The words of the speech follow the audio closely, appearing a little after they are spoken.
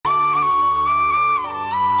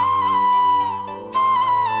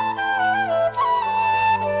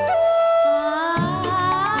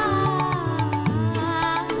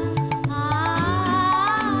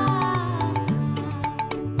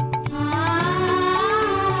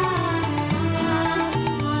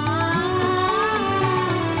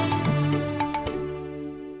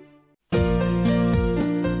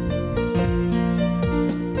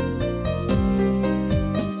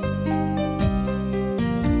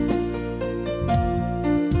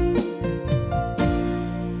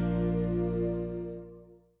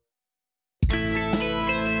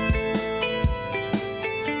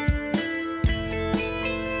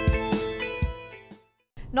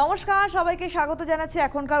নমস্কার, সবাইকে স্বাগত জানাচ্ছি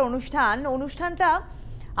এখনকার অনুষ্ঠানটা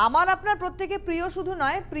আমার আপনার প্রত্যেকে প্রিয় শুধু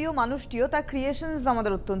নয়, প্রিয় মানুষটিও, তার ক্রিয়েশনস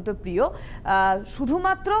আমাদের অত্যন্ত প্রিয়,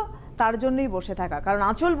 শুধুমাত্র তার জন্যই বসে থাকা, কারণ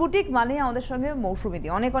আঁচল বুটিক মানে আমাদের সঙ্গে মৌসুমীদি।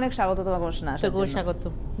 অনেক অনেক স্বাগত তোমাকে অনুষ্ঠানে আসার জন্য। স্বাগত।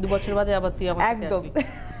 2 বছর বাদে আবার তুই আমার সাথে আসবি।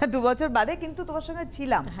 একদম 2 বছর বাদে, কিন্তু তোমার সঙ্গে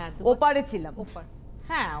ছিলাম, ওপারে ছিলাম।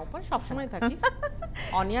 হ্যাঁ, ওপারে সবসময় থাকিস।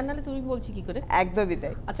 অনিয়ান নালে তুমি বলছি কি করে? একদমই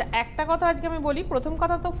তাই। আচ্ছা, একটা কথা আজকে আমি বলি। প্রথম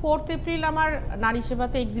কথা তো 4th এপ্রিল আমার নারী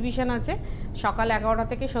সেবাতে এক্সিবিশন আছে, সকাল 11টা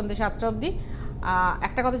থেকে সন্ধ্যে 7টা অবধি।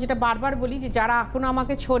 একটা কথা যেটা বারবার বলি, যে যারা এখনো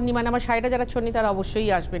আমাকে ছোননি, মানে আমার শাড়িটা যারা ছোননি তারা অবশ্যই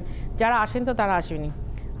আসবেন, যারা আসেন তো তারা আসবেনি।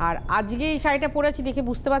 আর আজকে এই শাড়িটা পরেছি দেখে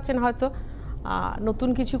বুঝতে পারছেন হয়তো নতুন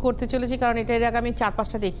কিছু করতে চলেছি, কারণ এটা এর আগে আমি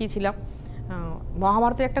 4-5টা দেখিয়েছিলাম।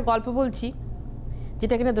 মহাভারতের একটা গল্প বলছি,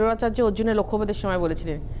 যেটা কিনা দ্রোণাচার্য অর্জুনের লক্ষ্যভেদের সময়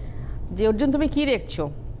বলেছিলেন, যে অর্জুন তুমি কি দেখছো?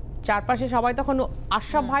 চারপাশে সবাই তখন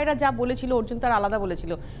আশরাফ ভাইরা যা বলেছিল, অর্জুন তার আলাদা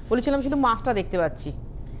বলেছিলাম শুধু মাছটা দেখতে পাচ্ছি।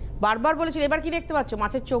 বারবার বলেছিল এবার কি দেখতে পাচ্ছ?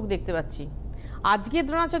 মাছের চোখ দেখতে পাচ্ছি। আজকে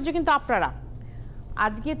দ্রোণাচার্য কিন্তু আপনারা,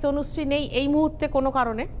 আজকে তনুশ্রী নেই এই মুহূর্তে কোনো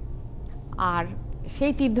কারণে, আর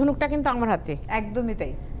সেই তীরধনুকটা কিন্তু আমার হাতে। একদমই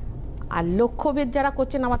তাই। আর লক্ষ্যভেদ যারা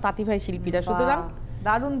করছেন আমার তাঁতি ভাই শিল্পীরা, সুতরাং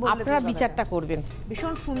দারুণ বললে, আপনারা বিচারটা করবেন।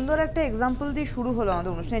 ভীষণ সুন্দর একটা এক্সাম্পল দিয়ে শুরু হলো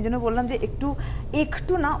আমাদের অনুষ্ঠান, এই জন্য বললাম যে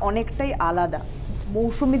একটু না অনেকটাই আলাদা।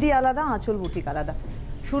 মৌসুমীদি আলাদা, আঁচল বুটিক আলাদা।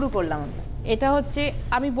 শুরু করলাম আমরা। এটা হচ্ছে,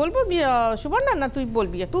 আমি বলবো সুবর্ণা, না তুই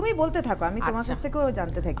বলবি? তুমি বলতে থাকো, আমি তোমার কাছ থেকেও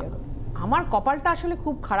জানতে থাকি। আমার কপালটা আসলে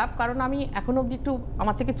খুব খারাপ, কারণ আমি এখন অবধি একটু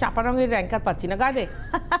আমার থেকে চাপা রঙের র্যাঙ্কার পাচ্ছি না গায়ে।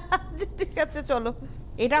 ঠিক আছে, চলো।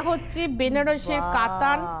 এটা হচ্ছে বেনারসের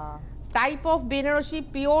কাতান type of Banarasi,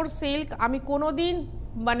 pure silk. আমি কোনোদিন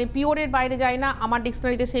মানে পিওরের বাইরে যাই না, আমার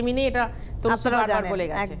ডিকশনারিতে সেমি নেই, এটা তোমরা বারবার বলে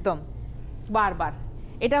গেছে একদম বারবার।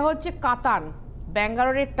 এটা হচ্ছে কাতান,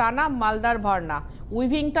 ব্যাঙ্গালোরের টানা, মালদার ভরনা,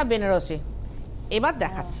 উইভিংটা বেনারসে। এবার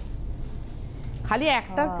দেখাচ্ছি, খালি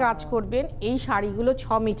একটা কাজ করবেন, এই শাড়িগুলো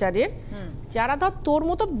 6 মিটারের, যারা ধর তোর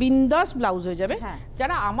মতো বিন্দাস ব্লাউজ হয়ে যাবে,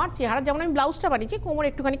 যারা আমার চেহারা যেমন আমি ব্লাউজটা বানিয়েছি, কোমরে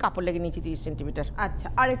একটুখানি কাপড় লেগে নিয়েছি 30 সেন্টিমিটার। আচ্ছা,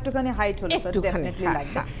 আর একটুখানি হাইট হলে ডেফিনেটলি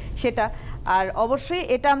লাগবে সেটা। আর অবশ্যই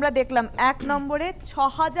এটা আমরা দেখলাম 1 নম্বরে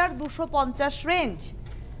 6250 রেঞ্জ।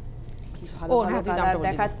 ও হ্যাঁ,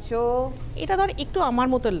 দেখাচ্ছ এটা ধর একটু আমার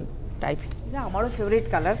মতো টাইপ, এটা আমারও ফেভারিট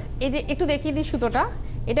কালার। এই যে একটু দেখিয়ে দিই সুতোটা,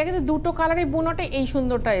 এটা কিন্তু দুটো কালারের বুনটে এই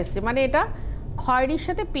সুন্দরটা এসছে, মানে এটা খয়েরির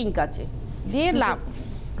সাথে পিঙ্ক আছে দিয়ে লাভ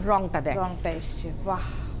রংটা দেখ, রংটা এসছে। বাহ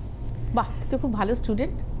বাহ, তুই খুব ভালো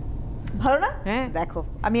স্টুডেন্ট। ভালো না? হ্যাঁ দেখো,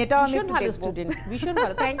 আমি এটাও ভীষণ ভালো স্টুডেন্ট, ভীষণ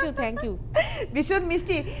ভালো। থ্যাংক ইউ ভীষণ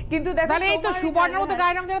মিষ্টি। কিন্তু দেখো, তাহলে এই তো সুবর্ণার মতো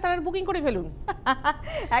গায়ের রং যারা, তারা বুকিং করে ফেলুন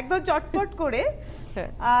একদম চটপট করে।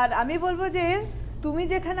 আর আমি বলবো যে তুমি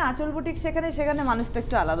যেখানে আঁচল বুটিক, সেখানে মানুষটা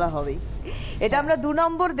একটু আলাদা হবেই। এটা আমরা 2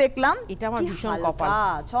 নম্বর দেখলাম। এটা আমার ভীষণ কপাল।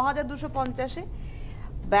 6250-এ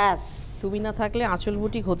ব্যাস। তুমি না থাকলে আঁচল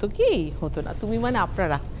বুটিক হতো কি হতো না। তুমি মানে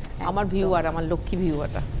আপনারা আমার ভিউয়ার, আমার লক্ষ্মী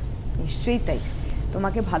ভিউয়ারটা। নিশ্চয়ই তাই,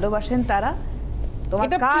 তোমাকে ভালোবাসেন তারা। তোমার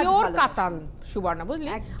এটা কাজ পিওর কাতান সুবর্ণা, বুঝলি?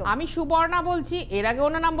 আমি সুবর্ণা বলছি, এর আগে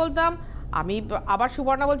ওনার নাম বলতাম, আমি আবার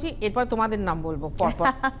সুবর্ণা বলছি, এরপর তোমাদের নাম বলবো পরপর।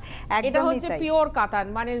 এটা হচ্ছে পিওর কাতান,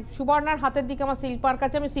 মানে সুবর্ণার হাতের দিকে আমার সিল্ক মার্ক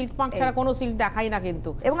আছে। আমি সিল্ক মার্ক ছাড়া কোনো সিল্ক দেখাই না কিন্তু।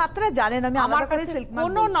 এবং আপনারা জানেন আমি আমার কাছে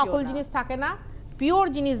কোনো নকল জিনিস থাকে না, পিওর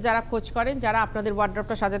জিনিস যারা খোঁজ করেন, যারা আপনাদের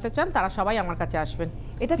ওয়ার্ড্রপটা সাজাতে চান, তারা সবাই আমার কাছে আসবেন।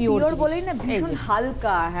 এটা পিওর বলেই না, ভীষণ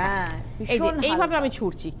হালকা। হ্যাঁ, এইভাবে আমি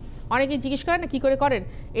ছুটছি। অনেকেই জিজ্ঞেস করেন না কি করে করেন,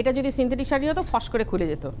 এটা যদি সিনথেটিক শাড়ি হতো ফস করে খুলে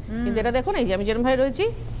যেত, কিন্তু এটা দেখুন, এই যে আমি যেরকম ভাবে রয়েছি,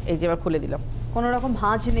 এই যে এবার খুলে দিলাম, কোনো রকম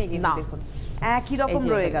ভাঁজ নেই কিন্তু। দেখুন একই রকম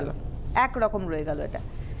রয়ে গেল, একরকম রয়ে গেল।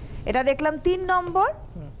 এটা দেখলাম 3 নম্বর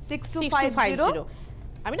 6250।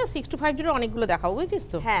 আমি না 6250 অনেকগুলো দেখাবো, বুঝছিস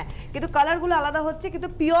তো? হ্যাঁ, কিন্তু কালারগুলো আলাদা হচ্ছে, কিন্তু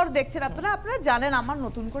পিওর দেখছেন আপনারা জানেন, আমার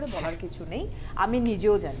নতুন করে বলার কিছু নেই, আমি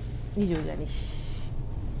নিজেও জানিস।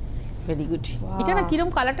 Very good. এটা না কিরম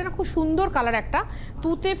কালারটা না খুব সুন্দর কালার, একটা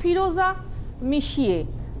তুতে ফিরোজা মিশিয়ে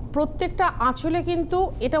প্রত্যেকটা আঁচলে, কিন্তু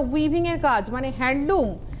এটা উইভিং এর কাজ, মানে হ্যান্ডলুম।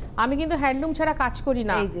 আমি কিন্তু হ্যান্ডলুম ছাড়া কাজ করি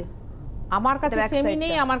না। আমার কাছে সেমি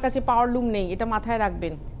নেই, আমার কাছে পাওয়ারলুম নেই, এটা মাথায়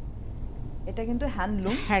রাখবেন। এটা কিন্তু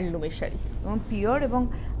হ্যান্ডলুমের শাড়ি, এবং পিওর এবং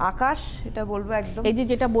আকাশ, এটা বলবো একদম। এই যে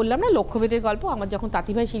যেটা বললাম না লক্ষ্যভেদের গল্প, আমার যখন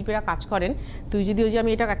তাঁতি ভাই শিল্পীরা কাজ করেন, তুই যদি ওই যে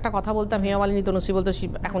আমি এটা একটা কথা বলতাম, হেমামালিনী, তনুশ্রী বলতো,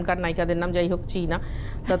 এখনকার নায়িকাদের নাম যাই হোক চিনা,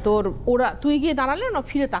 তা তোর ওরা তুই গিয়ে দাঁড়ালে না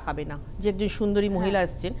ফিরে তাকাবে না যে একজন সুন্দরী মহিলা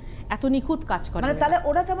এসছেন, এত নিখুঁত কাজ করে। মানে তাহলে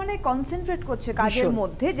ওরা তো মানে কনসেন্ট্রেট করছে কাজের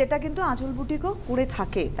মধ্যে, যেটা কিন্তু আঁচল বুটিকও করে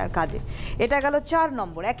থাকে তার কাজে। এটা গেল 4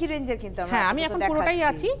 নম্বর, একই রেঞ্জের কিন্তু। হ্যাঁ, আমি এখন পুরোটাই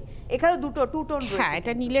আছি। এখানে দুটো টু টোন রয়েছে। হ্যাঁ,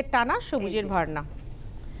 এটা নীলের টানা, সবুজের ভরনা,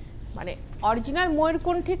 মানে অরিজিনাল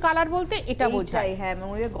ময়ূরকণ্ঠী কালার বলতে এটা বোঝায়। হ্যাঁ,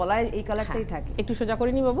 ময়ূরের গলায় এই কালারটাই থাকে। একটু সোজা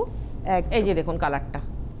করে নি বাবু, এই যে দেখুন কালারটা,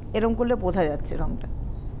 এরকম করলে বোঝা যাচ্ছে রংটা।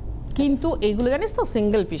 কিন্তু এইগুলো জানিস তো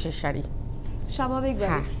সিঙ্গেল পিসের শাড়ি, স্বাভাবিক।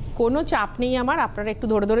 হ্যাঁ, কোনো চাপ নেই আমার। আপনারা একটু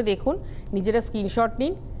ধরে ধরে দেখুন, নিজেরা স্ক্রিনশট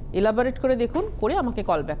নিন, এলাবোরেট করে দেখুন, করে আমাকে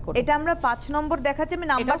কল ব্যাক করুন। এটা আমরা 5 নম্বর দেখাচ্ছি, আমি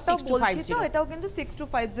নাম্বারটাও বলছি তো, এটাও কিন্তু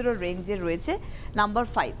 6250 রেঞ্জে রয়েছে। নাম্বার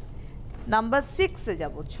 5, নাম্বার 6 এ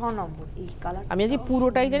যাব, 6 নম্বর। এই কালার আমি আজ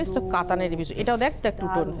পুরোটাই জানিস তো কাতানের বিষয়। এটাও দেখ টু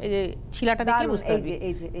টোন, এই যে ছিলাটা দেখে বুঝতে পারবি,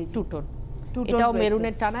 এই যে টু টোন। এটাও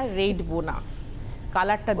মেরুনের টানা, রেড বোনা।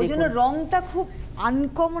 কালারটা দেখুন, ওই জন্য রংটা খুব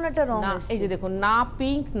আনকমন একটা রং না আছে। এই যে দেখুন, না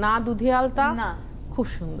পিঙ্ক না দুধে আলতা, না, খুব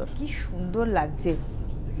সুন্দর, কি সুন্দর লাগছে।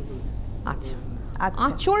 আচ্ছা,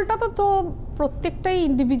 আঁচলটা তো প্রত্যেকটাই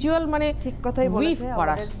ইন্ডিভিজুয়াল, মানে ঠিক কথাই বলেছে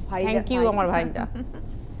আমাদের ভাই। থ্যাংক ইউ আমার ভাইটা।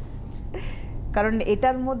 কারণ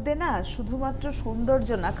এটার মধ্যে না শুধুমাত্র সৌন্দর্য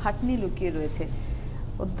না, খাটনি লুকিয়ে রয়েছে,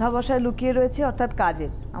 অধ্যাবসায় লুকিয়ে রয়েছে, অর্থাৎ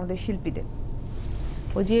কাজের, আমাদের শিল্পীদের।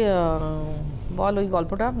 ওই যে বল ওই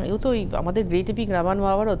গল্পটা, এও তো ওই আমাদের গ্রেট এপিক রামায়ণ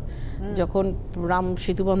মহাভারত, যখন রাম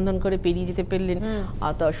সেতু বন্ধন করে পেরিয়ে যেতে পারলেন,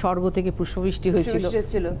 স্বর্গ থেকে পুষ্পবৃষ্টি হয়েছিল,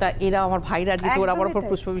 তা এরা আমার ভাইরা আজকে তোর আমার উপর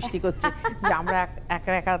পুষ্পবৃষ্টি করছে যে আমরা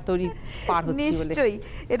একা একা তৈরি পার হচ্ছি বলে। নিশ্চয়ই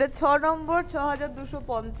এটা 6 নম্বর,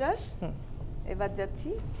 6250। এবার যাচ্ছি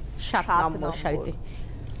 7 নম্বর শাড়িতে।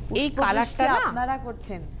 এই কালারটা না আপনারা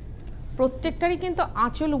করছেন, প্রত্যেকটারই কিন্তু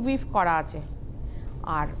আঁচল উইভ করা আছে।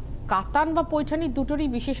 আর কাতান বা পৈঠানি দুটোরই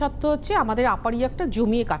বিশেষত্ব হচ্ছে আমাদের আপারিয়া একটা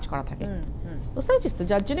জমিয়ে কাজ করা থাকে, বুঝতে পারছিস তো,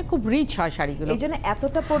 যার জন্য খুব রিচ হয় শাড়িগুলো। এই জন্য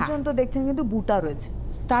এতটা পর্যন্ত দেখছেন কিন্তু বুটা রয়েছে,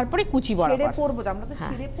 তারপরে কুচি বরাবর ছেড়ে পরবো, আমরা তো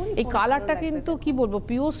ছেড়ে পরি। এই কালারটা কিন্তু কি বলবো,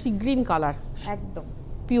 পিওর সি গ্রিন কালার, একদম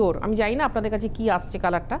পিওর। আমি জানি না আপনাদের কাছে কি আসছে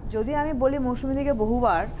কালারটা। যদি আমি বলি মৌসুমী থেকে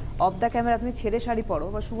বহুবার অফ দ্য ক্যামেরা তুমি ছেড়ে শাড়ি পরো,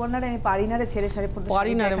 বা সুবর্ণারে আমি পারি না রে ছেড়ে শাড়ি পরতে,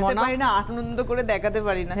 পারি না রে মনা, পারি না, আনন্দ করে দেখাতে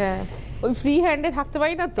পারি না, হ্যাঁ ওই ফ্রি হ্যান্ডে থাকতে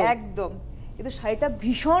পারি না তো একদম। কিন্তু শাড়িটা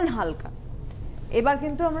ভীষণ হালকা। এবার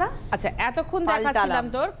কিন্তু আমরা আচ্ছা এতক্ষণ দেখাচ্ছিলাম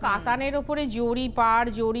তোর কাতানের উপরে জরি পার,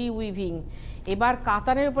 জরি উইভিং। এবার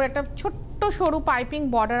কাতানের উপর একটা ছোট্ট সরু পাইপিং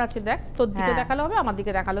বর্ডার আছে, দেখ তোর দিকে দেখালে হবে, আমার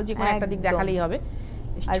দিকে দেখালেও যে কোনো একটা দিক দেখালেই হবে।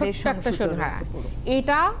 ছোট্ট একটা সরু, হ্যাঁ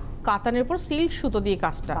এটা কাতানের উপর সিল্ক সুতো দিয়ে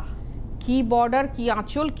কাজটা, কি বর্ডার, কি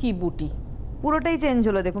আঁচল, কি বুটি, পুরোটাই চেঞ্জ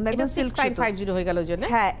হলো। দেখুন একদম সিল্ক 6550 হয়ে গেল জন্য।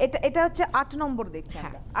 হ্যাঁ এটা হচ্ছে 8 নম্বর দেখছি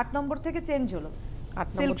আমরা, 8 নম্বর থেকে চেঞ্জ হলো, 8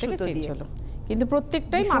 নম্বর থেকে চেঞ্জ হলো। কিন্তু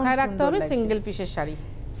প্রত্যেকটাই মাথায় রাখতে হবে সিঙ্গেল পিসের শাড়ি,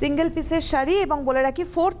 সিঙ্গেল পিসের শাড়ি। এবং বলে রাখি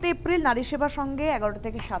 4 এপ্রিল নারী সেবার সঙ্গে 11টা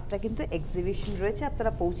থেকে 7টা কিন্তু এক্সিবিশন রয়েছে,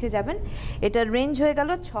 আপনারা পৌঁছে যাবেন। এটার রেঞ্জ হয়ে গেল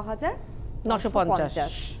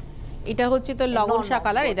 6950। এটা হচ্ছে তো লগনসা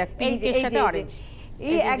কালার, এই দেখ পিঙ্কের সাথে অরেঞ্জ,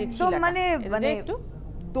 এই একদম মানে একটু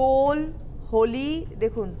দোল হোলি,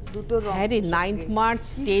 দেখুন দুটো রং। হ্যাঁ রে, 9th মার্চ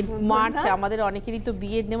 10th মার্চ আমাদের অনেকেরই তো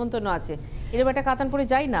বিয়ের নেমন্তন্ন আছে, এরকম একটা কাতান পরে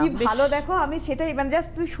যাই না, কি ভালো। দেখো আমি সেটাই, মানে জাস্ট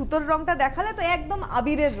তুই সুতোর রংটা দেখালে তো একদম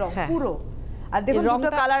আবিরের রং পুরো। আর দেখুন দুটো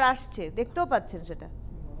কালার আসছে, দেখতেও পাচ্ছেন, সেটা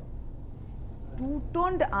টু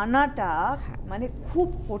টোন্ড আনাটা মানে খুব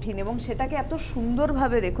কঠিন, এবং সেটাকে এত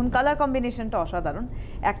সুন্দরভাবে দেখুন, কালার কম্বিনেশনটা অসাধারণ।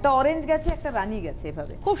 একটা অরেঞ্জ গেছে, একটা রানী গেছে,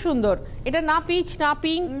 এভাবে খুব সুন্দর। এটা না পিচ না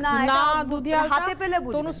পিঙ্ক না দুধিয়া, হাতে পেলে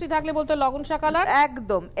বুঝবেন। তনুশ্রী থাকলে বলতো লগনসা কালার,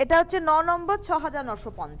 একদম। এটা হচ্ছে 9 নম্বর,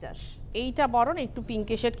 6950। এইটা বরং একটু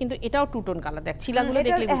পিঙ্কের শেড, কিন্তু এটাও টু টোন কালার, দেখ ছিলাগুলো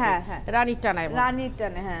দেখলে রানীর টানায়, রানীর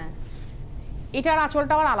টানে, হ্যাঁ। এটার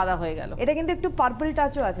আঁচলটা আবার আলাদা হয়ে গেল, এটা কিন্তু একটু পার্পল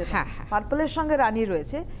টাচও আছে, হ্যাঁ পার্পলের সঙ্গে রানী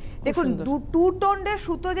রয়েছে। দেখুন টু টোনের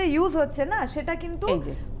সুতো যে ইউজ হচ্ছে না, সেটা কিন্তু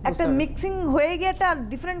একটা মিক্সিং হয়ে গিয়ে একটা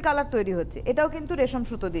ডিফারেন্ট কালার তৈরি হচ্ছে। এটাও কিন্তু রেশম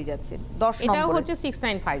সুতো দিয়ে যাচ্ছে। 10 নম্বর, এটাও হচ্ছে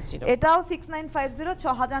 6950, এটাও 6950,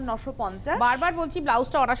 6950। বারবার বলছি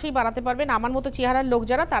ব্লাউজটা অনায়াসেই বানাতে পারবেন। আমার মতো চেহারার লোক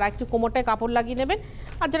যারা, তারা একটু কোমরটায় কাপড় লাগিয়ে নেবেন,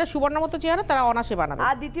 আর যারা সুবর্ণার মতো চেহারা তারা অনায়াসে বানাবেন।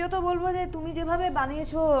 আর দ্বিতীয়ত বলবো যে তুমি যেভাবে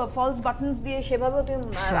বানিয়েছো ফলস বাটনস দিয়ে, সেভাবেও তুমি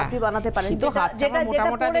আপনি বানাতে পারেন। যেটা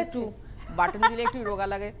মোটা একটু বাটন দিলে একটু রোগা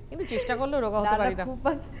লাগে, কিন্তু চেষ্টা করলে রোগা হতে পারি না,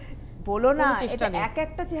 বলো না, এটা এক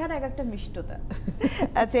একটা চেহারা এক একটা মিষ্টতা।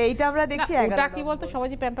 আচ্ছা এইটা আমরা দেখছি, ওটা কি বলতো সবাই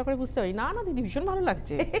যে প্যাম্পার করে বুঝতে পারি না, না দিদি ভীষণ ভালো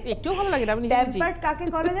লাগছে, একটুও ভালো লাগে না, আমি নিজে বুঝি। প্যাম্পার কাকে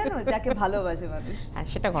করে জানো? যাকে ভালোবাসে মানুষ। হ্যাঁ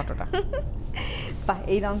সেটা ঘটনা। বাহ,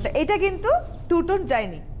 এই রংটা, এটা কিন্তু টু টোন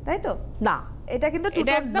যায়নি, তাই তো? না, এটা কিন্তু টু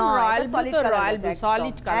টোন একদম royal blue, royal blue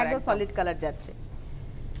solid colour, একদম সলিড কালার যাচ্ছে।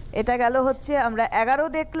 এটা গেল হচ্ছে আমরা 11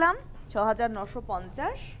 দেখলাম,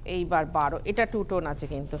 6950। এইবার 12, এটা টু টোন আছে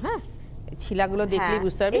কিন্তু, হ্যাঁ ছিলাগুলো দেখলেই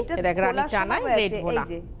বুঝতে পারবে। দেখ রানী টানায় রেড বোনা, এই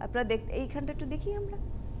যে আপনারা দেখ, এইখানটা একটু দেখি আমরা।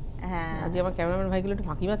 হ্যাঁ আজ আমার ক্যামেরাম্যান ভাইগুলো একটু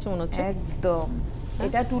ফাঁকি মারছে মনে হচ্ছে। একদম,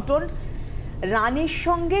 এটা টু টোন রানীর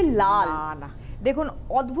সঙ্গে লাল। না দেখুন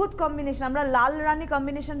অদ্ভুত কম্বিনেশন, আমরা লাল রানী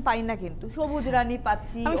কম্বিনেশন পাই না, কিন্তু সবুজ রানী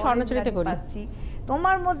পাচ্ছি, আমি স্বর্ণচুরিতে করি পাচ্ছি।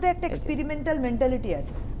 তোমার মধ্যে একটা এক্সপেরিমেন্টাল মেন্টালিটি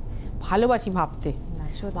আছে। ভালোবাসি ভাবতে,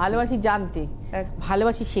 ভালোবাসি জানতে,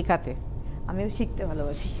 ভালোবাসি শেখাতে, আমিও শিখতে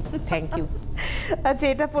ভালোবাসি। Thank you. আচ্ছা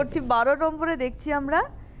এটা পড়ছি 12 নম্বরে দেখছি আমরা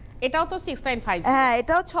এটাও তো 6950। হ্যাঁ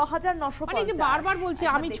এটাও 6950। মানে যে বারবার বলছি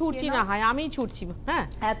আমি ছুটছি না, হয় আমি ছুটছি। হ্যাঁ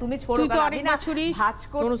হ্যাঁ তুমি ছোড়ো, তুই তো কারণ আমি অনেকবার না ছুড়িস, ভাঁজ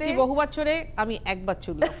করতে তনুশ্রী বহুবার ছড়ে, আমি একবার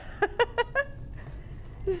ছুড়লাম।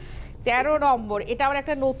 13 নম্বর, এটা আবার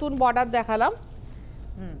একটা নতুন বর্ডার দেখালাম,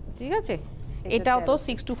 ঠিক আছে। এটাও তো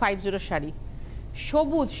 6250 শাড়ি,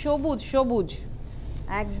 সবুজ সবুজ সবুজ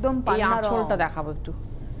একদম এই পান্না রং। আঁচলটা দেখাবো একটু,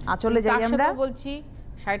 আঁচলে যাই আমরা। বলছি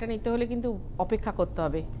শাড়িটা নিতে হলে কিন্তু অপেক্ষা করতে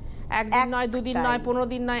হবে, একদিন নয়, দুদিন নয়, 15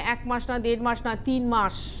 দিন নয়, 1 মাস নয়, 1.5 মাস নয়, 3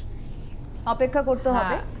 মাস অপেক্ষা করতে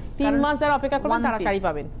হবে। 3 মাস যারা অপেক্ষা করবেন তারা শাড়ি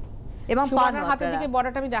পাবেন। এবং সুবর্ণার হাতের দিকে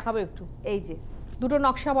বর্ডারটা আমি দেখাবো একটু, এই যে দুটো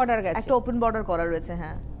নকশা বর্ডার গেছে, একটা ওপেন বর্ডার করা রয়েছে।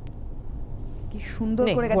 হ্যাঁ কি সুন্দর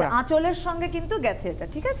করে গেছে, আঁচলের সঙ্গে কিন্তু গেছে এটা,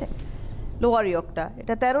 ঠিক আছে। লোয়ার ইয়কটা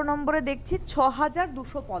এটা 13 নম্বরে দেখছি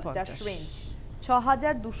 6250 রেঞ্জ,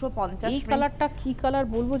 6250। এই কালারটা কি কালার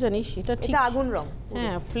বলবো জানিস, এটা ঠিক এটা আগুন রং।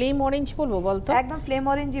 হ্যাঁ ফ্লেম অরেঞ্জ বলবো বলতো, একদম ফ্লেম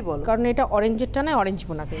অরেঞ্জই বলো, কারণ এটা অরেঞ্জেরটা না, অরেঞ্জ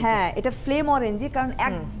বোনা। হ্যাঁ এটা ফ্লেম অরেঞ্জই, কারণ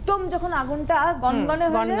একদম যখন আগুনটা গনগনে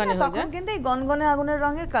হয়ে যায় না, তখন কিন্তু এই গনগনে আগুনের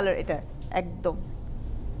রঙের কালার এটা একদম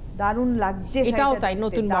দারুণ লাগছে। এটাও তাই,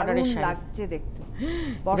 নতুন বর্ডারের শাড়ি লাগছে দেখতে,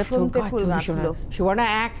 বসন্তে ফুল গাঁথলো। সুবর্ণা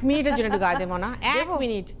 1 মিনিটের জন্য একটু গায়ে দে মনা, 1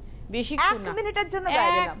 মিনিট, বেশিক্ষণ না, 1 মিনিটের জন্য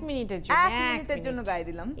গায়ে দিলাম, 1 মিনিটের জন্য, 1 মিনিটের জন্য গায়ে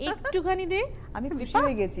দিলাম, একটুখানি দে। আমি খুশি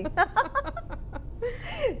হয়ে গেছি।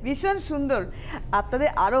 ভীষণ সুন্দর, আপনাদের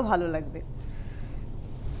আরো ভালো লাগবে।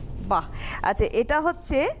 বাহ, আচ্ছা এটা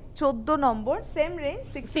হচ্ছে 14 নম্বর, সেম রেঞ্জ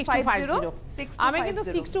 6250। আমি কিন্তু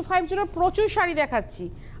 6250 প্রচুর শাড়ি দেখাচ্ছি,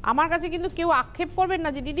 আমার কাছে কিন্তু কেউ আক্ষেপ করবেন না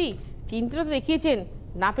যে দিদি চিন্তা তো দেখিয়েছেন,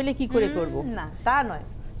 না পেলে কি করে করব। না তা নয়,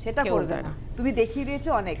 সেটা করবে না, তুমি দেখিয়ে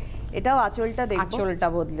দিয়েছো অনেক। এটাও আঁচলটা দেখবো, আঁচলটা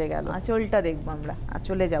বদলে গেল, আঁচলটা দেখবো আমরা,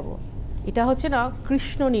 আঁচলে যাব। এটা হচ্ছে না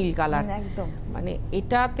কৃষ্ণ নীল কালার, একদম মানে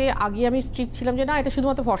এটাতে আগে আমি স্ট্রিক্ট ছিলাম যে না এটা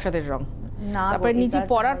শুধুমাত্র ফর্সাদের রং, তারপরে নিজে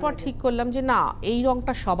পরার পর ঠিক করলাম যে না এই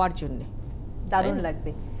রংটা সবার জন্য দারুণ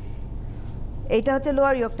লাগবে। এইটা হচ্ছে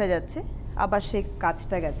লোয়ার ইয়কটা যাচ্ছে, আবার সেই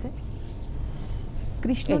কাজটা গেছে।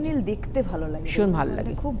 কৃষ্ণ নীল দেখতে ভালো লাগে, ভীষণ ভালো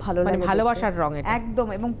লাগে, খুব ভালো মানে লাগে, ভালোবাসার রং এটা একদম।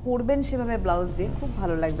 এবং পরবেন সেভাবে ব্লাউজ দিয়ে, খুব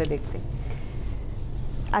ভালো লাগবে দেখতে।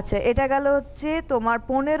 আচ্ছা এটা গেল হচ্ছে তোমার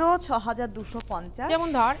 15 6250। যেমন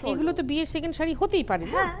ধর এগুলো তো বিয়ের সেকেন্ড শাড়ি হতেই পারে।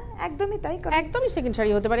 হ্যাঁ একদমই তাই, একদমই সেকেন্ড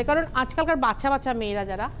শাড়ি হতে পারে, কারণ আজকালকার বাচ্চা বাচ্চা মেয়েরা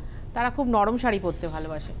যারা, তারা খুব নরম শাড়ি পরতে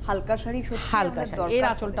ভালোবাসে, হালকা শাড়ি, সত্যি হালকা শাড়ি। এর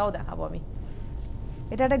আঁচলটাও দেখাবো আমি,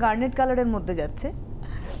 এটা একটা গার্নেট কালারের মধ্যে যাচ্ছে,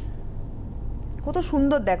 কত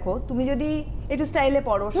সুন্দর দেখো। তুমি যদি একটু স্টাইলে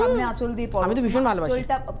পরো, সামনে আঁচল দিয়ে পরো, আমি তো ভীষণ ভালোবাসি,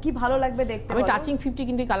 আঁচলটা কি ভালো লাগবে দেখতে। আমি টাচিং 50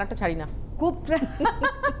 কিন্তু এই কালারটা ছাড়ি না খুব।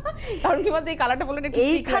 কারণ কি বলতো এই কালারটা বললে একটু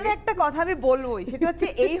এইখানে একটা কথা আমি বলবোই, সেটা হচ্ছে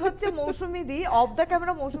এই হচ্ছে মৌসুমীদি, অফ দ্য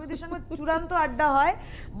ক্যামেরা মৌসুমীদির সঙ্গে চূড়ান্ত আড্ডা হয়।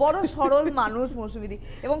 বড় সরল মানুষ মৌসুমীদি,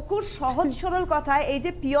 এবং খুব সহজ সরল কথায় এই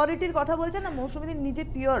যে পিওরিটির কথা বলছে না, মৌসুমীদি নিজে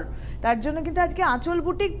পিওর, তার জন্য কিন্তু আজকে আঁচল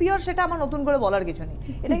বুটিক পিওর, সেটা আমার নতুন করে বলার কিছু নেই।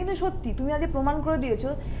 এটা কিন্তু সত্যি, তুমি আজকে প্রমাণ করে দিয়েছো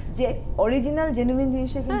যে অরিজিনাল জেনুইন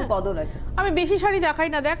জিনিসের কিন্তু কদর আছে। আমি বেশি শাড়ি দেখাই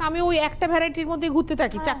না, দেখ আমি ওই একটা ভ্যারাইটির মধ্যে ঘুরতে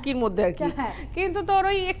থাকি, চাক্কির মধ্যে আর কি, কিন্তু তোর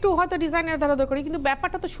ওই একটু হয়তো ডিজাইনের ধারা করি, কিন্তু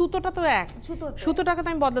ব্যাপারটা তো সুতোটা তো এক, সুতোটাকে তো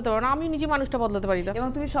আমি বদলাতে পারবো না, আমি নিজে মানুষটা বদলাতে পারি না। এবং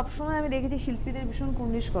তুমি সবসময় আমি দেখেছি শিল্পীদের ভীষণ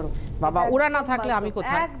কুর্নিশ করো, বাবা ওরা না থাকলে আমি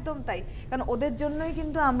কোথায়। একদম তাই, কারণ ওদের জন্যই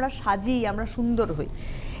কিন্তু আমরা সাজি, আমরা সুন্দর হই।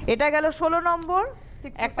 এটা গেল 16 নম্বর।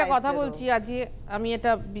 একটা কথা বলছি, আজকে আমি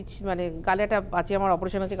এটা মানে গালে একটা আছে, আমার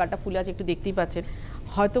অপারেশন হচ্ছে, গালটা ফুলে আছে, একটু দেখতেই পাচ্ছেন,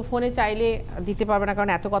 হয়তো ফোনে চাইলে দিতে পারবে না, কারণ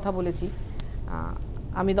এত কথা বলেছি।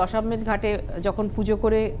 আমি দশামেধ ঘাটে যখন পুজো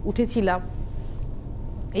করে উঠেছিলাম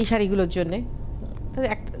এই শাড়িগুলোর জন্যে,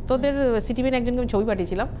 তোদের CTVN একজনকে আমি ছবি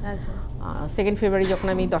পাঠিয়েছিলাম, 2 ফেব্রুয়ারি যখন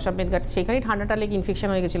আমি দশামেধ ঘাট, সেখানেই ঠান্ডাটা লেগে ইনফেকশন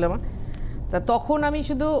হয়ে গেছিলো আমার। তা তখন আমি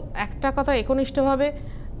শুধু একটা কথা একনিষ্ঠভাবে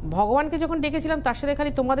ভগবানকে যখন ডেকেছিলাম, তার সাথে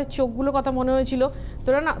খালি তোমাদের চোখগুলো কথা মনে হয়েছিল,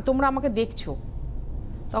 তোমরা আমাকে দেখছো,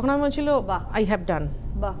 তখন আমি বলছিল আই হ্যাভ ডান,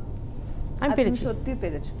 বাহ আমি পেরেছি, সত্যি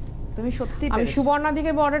পেরেছো তুমি, সত্যি। আমি সুবর্ণা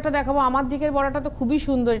দিকের বর্ডারটা দেখাবো, আমার দিকের বর্ডারটা তো খুবই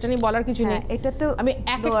সুন্দর, এটা নিয়ে বলার কিছু নেই। এটা তো আমি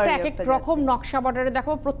এক একটা রকম নকশা বর্ডারে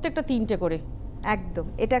দেখাবো, প্রত্যেকটা 3টে করে, একদম।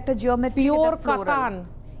 এটা একটা জিওমেট্রিক, পিওর কাতান,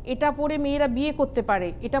 এটা পরে মেয়েরা বিয়ে করতে পারে,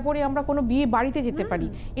 এটা পরে আমরা কোনো বিয়ে বাড়িতে যেতে পারি,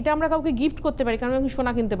 এটা আমরা কাউকে গিফট করতে পারি, কারণ আমি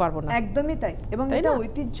সোনা কিনতে পারবো না। একদমই তাই, এবং এটা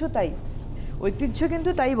ঐতিহ্য, তাই ঐতিহ্য কিন্তু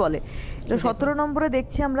তাই বলে। এটা 17 নম্বরে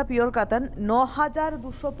দেখছি আমরা পিওর কাতান,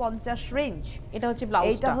 9250 রেঞ্জ। এটা হচ্ছে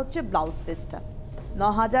ব্লাউজ, এটা হচ্ছে ব্লাউজ পিসটা,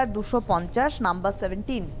 9250, নাম্বার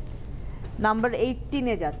 17। নাম্বার 18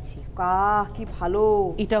 এ যাচ্ছি, কি ভালো।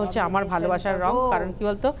 এটা হচ্ছে আমার ভালোবাসার রং, কারণ কি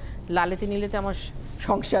বলতো লালেতে নীলেতে আমার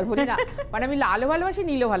সংসার, বলি না, মানে আমি লালও ভালোবাসি,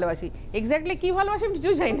 নীলও ভালোবাসি, এক্স্যাক্টলি কি ভালোবাসি আমি কিছু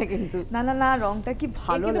জানি না, কিন্তু না না না রংটা কি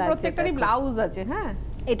ভালো লাগছে। প্রত্যেকটারই ব্লাউজ আছে। হ্যাঁ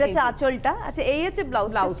এটা হচ্ছে আঁচলটা। আচ্ছা এই হচ্ছে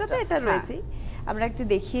ব্লাউজটা, তো এটা রয়েছে, আমরা একটু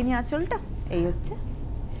দেখিয়ে নিই আঁচলটা। এই হচ্ছে,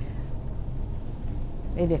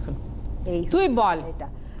 এই দেখুন, এই তুই বল এটা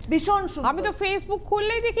ভীষণ সুন্দর। আমি তো ফেসবুক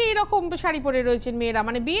খুললেই দেখি এরকম শাড়ি পরে রয়েছেন মেয়েরা,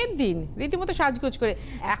 মানে বিয়ের দিন রীতিমতো সাজগোজ করে।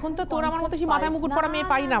 এখন তো তোর আমার মতো সেই মাথায় মুকুট পরা মেয়ে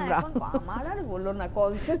পাই না আমরা। আমার আর বলো না,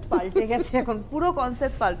 কনসেপ্ট পাল্টে গেছে, এখন পুরো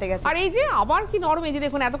কনসেপ্ট পাল্টে গেছে। আর এই যে আবার কি নরম, এই যে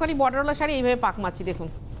দেখুন এতখানি বর্ডারওয়ালা শাড়ি এইভাবে পাক মারছি, দেখুন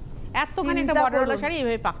এতখানি একটা বর্ডারওয়ালা শাড়ি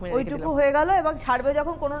এইভাবে পাক মেরে রেখে দিলাম। ওইটুকু হয়ে গেল এবং ছাড়বে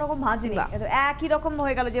যখন কোনো রকম ভাঁজনি, একই রকম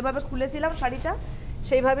হয়ে গেল, যেভাবে খুলেছিলাম শাড়িটা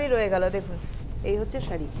সেইভাবেই রয়ে গেল। দেখুন এই হচ্ছে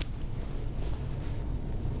শাড়ি,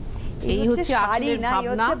 এই হচ্ছে শাড়ি আঁচলের না, এই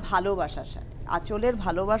ভাবনা, হচ্ছে ভালোবাসা শাড়ি, আঁচলের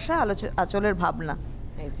ভালোবাসা, আঁচলের ভাবনা।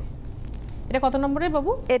 এই যে এটা কত নম্বরে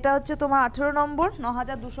বাবু? এটা হচ্ছে তোমার 18 নম্বর,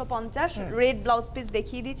 9250। রেড ব্লাউজ পিস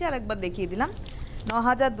দেখিয়ে দিয়েছি, আর একবার দেখিয়ে দিলাম।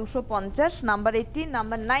 9250, নাম্বার 18,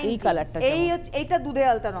 নাম্বার 9। এই কালারটা, এই হচ্ছে, এইটা দুধে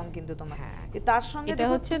আলতা রং কিন্তু তোমার। তার সঙ্গে এটা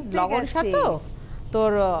হচ্ছে লগন শাক, তো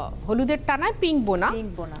তোর হলুদের টানায় পিঙ্ক বোনা,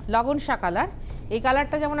 লগন শাক কালার। এই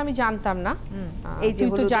কালারটা যেমন আমি জানতাম না, এই যে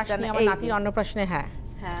তুই তো যাসনি আমার নাতির অন্নপ্রাশনে। হ্যাঁ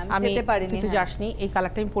আমি যেতে পারিনি, তুই তো যাসনি। এই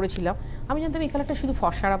কালারটা আমি পরেছিলাম, আমি জানতাম এই কালারটা শুধু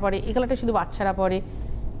ফর্সারা পরে, এই কালারটা শুধু বাচ্চারা পরে।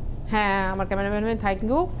 হ্যাঁ আমার ক্যামেরাম্যান থ্যাংক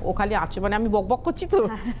ইউ, ও খালি আঁচল, মানে আমি বকবক করছি তো,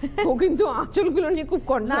 ও কিন্তু আঁচলগুলো নিয়ে খুব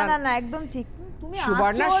কনসার্ন। না না না, একদম ঠিক। তুমি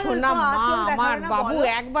সুবর্ণা সোনা মা আমার, বাবু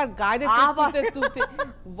একবার গায়ে দে, তুলতে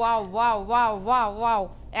wow wow wow wow wow,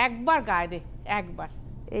 একবার গায়ে দে একবার।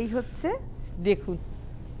 এই হচ্ছে দেখুন,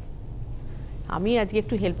 আমি আজকে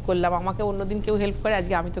একটু হেল্প করলাম, আমাকে অন্যদিন কেউ হেল্প করে,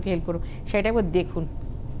 আজকে আমি তোকে হেল্প করবো। সেটা একবার দেখুন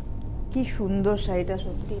কি সুন্দর শাড়িটা,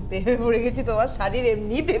 সত্যি প্রেমে পড়ে গেছি তোমার শাড়ির,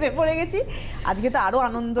 এমনি প্রেমে পড়ে গেছি, আজকে তো আরো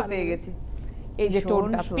আনন্দ পেয়ে গেছি। এই যে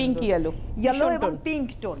টোনটা পিঙ্ক ইয়েলো, ইয়েলো এবং পিঙ্ক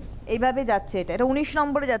টোন এইভাবে যাচ্ছে। এটা 19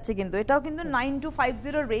 নম্বরে যাচ্ছে, কিন্তু এটাও কিন্তু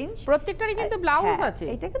 9250 রেঞ্জ। প্রত্যেকটারই কিন্তু ব্লাউজ আছে,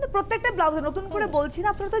 এটা কিন্তু প্রত্যেকটা ব্লাউজ নতুন করে বলছি না,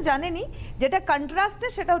 আপনারা তো জানেনই। যেটা কন্ট্রাস্টে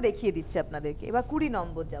সেটাও দেখিয়ে দিচ্ছে আপনাদেরকে। এবার 20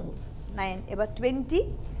 নম্বর যাব, 9, এবার 20।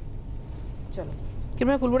 চলো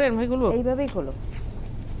কিভাবে খুলবো রে? এমনি খুলবো? এইভাবেই খোলো।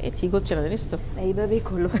 এই ঠিক হচ্ছে না জানিস তো, এইভাবেই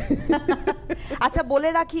খোলো। আচ্ছা বলে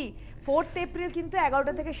রাখি, 4 এপ্রিল কিন্তু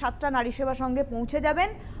 11টা থেকে 7টা নারী সেবা সঙ্গে পৌঁছে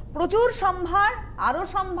যাবেন। প্রচুর সম্ভার,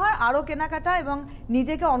 আরো কেনাকাটা এবং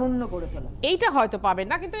নিজেকে অনন্য করে তোলা। এইটা হয়তো পাবেন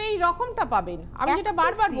না, কিন্তু এই রকমটা পাবেন। আমি যেটা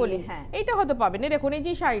বারবার বলি, এইটা হয়তো পাবেন। এই দেখুন এই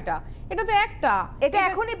যে শাড়িটা, এটা তো একটা, এটা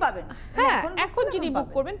এখনই পাবেন। হ্যাঁ এখন যিনি বুক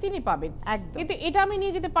করবেন তিনি পাবেন, কিন্তু এটা আমি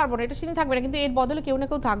নিয়ে যেতে পারবো না, এটা সেদিন থাকবে না, কিন্তু এর বদলে কেউ না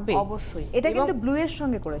কেউ থাকবে অবশ্যই। এটা কিন্তু ব্লু এর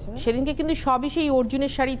সঙ্গে করেছে সেদিনকে, কিন্তু সবই সেই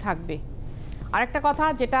অর্জুনের শাড়ি থাকবে। আরেকটা কথা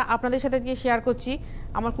যেটা আপনাদের সাথে গিয়ে শেয়ার করছি,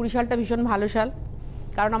 আমার 20 সালটা ভীষণ ভালো সাল,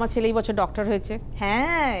 কারণ আমার ছেলে এই বছর ডক্টর হয়েছে।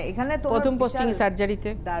 হ্যাঁ এখানে তো প্রথম পোস্টিং সার্জারিতে।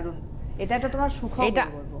 দারুণ, এটা একটা তোমার সুখবর।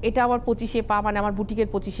 এটা আমার 25-এ পা, মানে আমার বুটিকের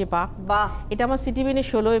 25-এ পা। বাহ। এটা আমার CTVN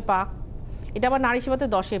 16-এ পা। এটা আমার নারী সেবাতে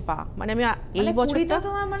 10-এ পা। মানে আমি এই বছরটা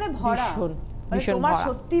তোমার মানে ভরা, ভীষণ তোমার ভরা।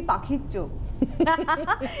 সত্যি পাখির চোখ।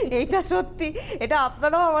 এইটা সত্যি, এটা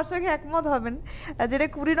আপনারাও আমার সঙ্গে একমত হবেন। যেটা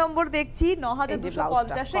 20 নম্বর দেখছি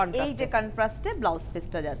 9250, এই যে কন্ট্রাস্টে ব্লাউজ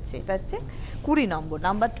পিসটা যাচ্ছে, এটা হচ্ছে 20 নম্বর।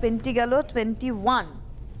 নাম্বার 20 গেল, 21।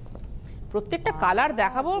 প্রত্যেকটা কালার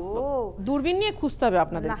দেখাবো, দূরবীন নিয়ে খুঁজতে হবে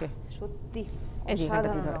আপনাদেরকে সত্যি। এই যে এটা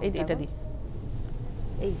দি, ধর এটা দি,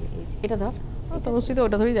 এই যে এটা ধর, তো অবশ্যই তো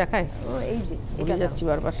ওটা ধরেই দেখায়। ও এই যে এটা যাচ্ছি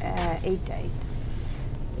বারবার, এইটা এই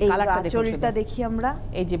কালারটা চলটা দেখি আমরা।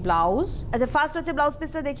 এই যে ব্লাউজ, আচ্ছা ফার্স্ট হচ্ছে ব্লাউজ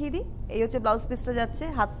পিসটা দেখিয়ে দিই। এই হচ্ছে ব্লাউজ পিসটা যাচ্ছে,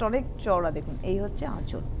 হাতটা অনেক চওড়া, দেখুন এই হচ্ছে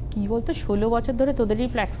আঁচল। কি বলতো 16 বছর ধরে তোদের এই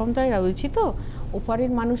প্ল্যাটফর্মটায় রয়েছি তো,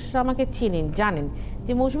 ওপারের মানুষরা আমাকে চেনেন, জানেন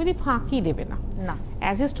যে মৌসুমীদি ফাঁকি দেবে না। না,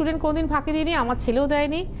 অ্যাজ এ স্টুডেন্ট কোনোদিন ফাঁকি দিইনি, আমার ছেলেও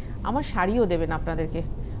দেয়নি, আমার শাড়িও দেবে না আপনাদেরকে,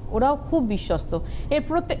 ওরাও খুব বিশ্বস্ত। এর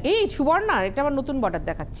প্রত্যেক, এই সুবর্ণা এটা আমার নতুন বর্ডার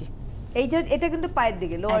দেখাচ্ছি, এই যে এটা কিন্তু পায়ের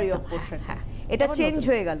দিকে লোয়ার ইয়ক পোরশন, হ্যাঁ এটা চেঞ্জ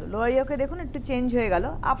হয়ে গেল। লোয়ার ইয়কে দেখুন একটু চেঞ্জ হয়ে গেল।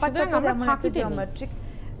 আপাতত আমরা ফাঁকিতে জমেট্রিক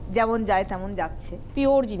যেমন যায় তেমন যাচ্ছে,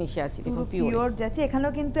 পিওর জিনিসে আছে, দেখুন পিওর যাচ্ছে।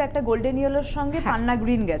 এখানেও কিন্তু একটা গোল্ডেন ইয়েলোর সঙ্গে পান্না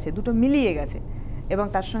গ্রিন গেছে, দুটো মিলিয়ে গেছে, এবং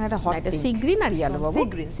তার সঙ্গে একটা হট এটা সি গ্রিন আর ইয়েলো, বাবু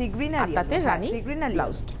সি গ্রিন আর তাতে রানী সি গ্রিন আর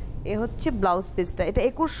ব্লাউজ। এ হচ্ছে ব্লাউজ পিসটা, এটা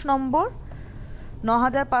 21 নম্বর,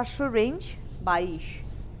 9500 রেঞ্জ,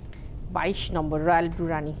 22 নম্বর রয়্যাল ব্লু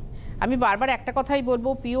রানী। আমি বারবার একটা কথাই বলবো,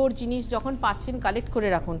 পিওর জিনিস যখন পাচ্ছেন কালেক্ট করে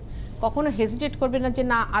রাখুন, কখনো হেজিটেট করবেন না যে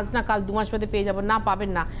না আজ না কাল 2 মাস বাদে পেয়ে যাবো, না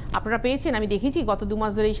পাবেন না। আপনারা পেয়েছেন, আমি দেখেছি গত 2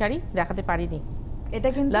 মাস ধরে এই শাড়ি দেখাতে পারিনি, এটা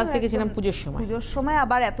কিন্তু লাস্ট দেখেছিলাম পুজোর সময়,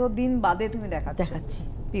 আবার এতদিন বাদে তুমি দেখাচ্ছি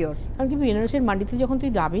পিওর। কারণ কি বেনারসের মান্ডিতে যখন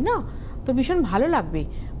তুই যাবি না, তো ভীষণ ভালো লাগবে,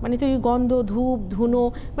 মানে তুই গন্ধ ধূপ ধুনো,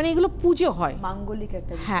 মানে এগুলো পুজো হয়, মাঙ্গলিক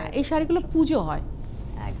একটা, হ্যাঁ এই শাড়িগুলো পুজো হয়,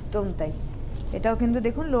 একদম তাই। এটাও কিন্তু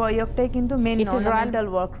দেখুন লোয়ার ইয়কটাই কিন্তু মেইন অর্নামেন্টাল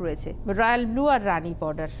ওয়ার্ক রয়েছে, রয়্যাল ব্লু আর রানী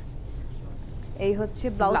বর্ডার। এই হচ্ছে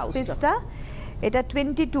ব্লাউজ পিসটা, এটা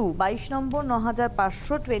 22 নম্বর,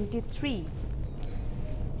 9500,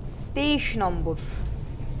 23 নম্বর।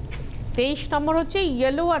 23 নম্বর হচ্ছে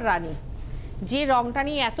ইয়েলো আর রানী, যে রংটা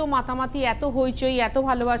নিয়ে এত মাতামাতি, এত হইচই, এত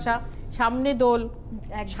ভালোবাসা, সামনে দোল,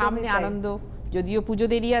 সামনে আনন্দ, যদিও পুজো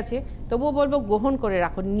দেরি আছে, তবুও বলবো গ্রহণ করে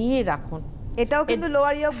রাখুন, নিয়ে রাখুন। এটাও কিন্তু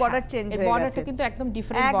লোয়ার ইয়র্ক বর্ডার চেঞ্জ হয়ে গেছে, বর্ডারটা কিন্তু একদম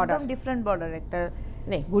ডিফারেন্ট বর্ডার, একদম ডিফারেন্ট বর্ডার। একটা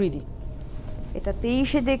নেই ঘুরি দি, এটা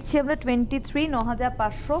 23-এ দেখছি আমরা 23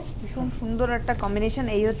 9500, ভীষণ সুন্দর একটা কম্বিনেশন।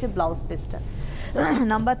 এই হচ্ছে ব্লাউজ পিসটা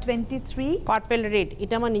নাম্বার 23 পার্পল রেড,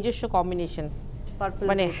 এটা আমার নিজস্ব কম্বিনেশন, পার্পল,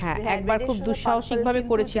 মানে হ্যাঁ একবার খুব দুঃসাহসিকভাবে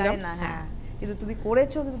করেছিলাম। হ্যাঁ কিন্তু তুমি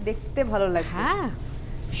করেছো, কিন্তু দেখতে ভালো লাগছে। হ্যাঁ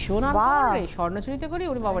সোনার পরে স্বর্ণচুরিতে করি,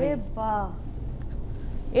 ওরে বাবা রে বাহ।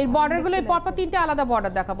 এর বর্ডারগুলো পরপর 3টে আলাদা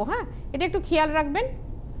বর্ডার দেখাবো। হ্যাঁ এটা একটু খেয়াল রাখবেন,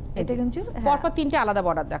 এটা কিন্তু পরপর 3টে আলাদা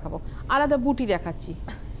বর্ডার দেখাবো, আলাদা বুটি দেখাচ্ছি।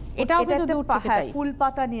 এটাও কিন্তু দূর থেকে তাই ফুল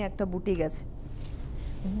পাতা নিয়ে একটা বুটি গেছে,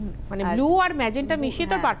 মানে ব্লু আর ম্যাজেন্টা মিশিয়ে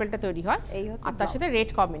তো পার্পলটা তৈরি হয়, আর তার সাথে রেড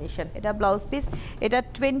কম্বিনেশন। এটা ব্লাউজ পিস, এটা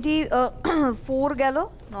 24 গেল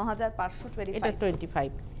 9525, এটা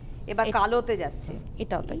 25। এবার কালোতে যাচ্ছে,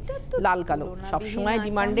 এটাও তাই, লাল কালো সব সময়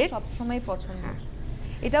ডিমান্ডেড, সব সময় পছন্দ।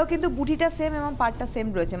 এটাও কিন্তু বুটিটা সেম এবং পাটটা সেম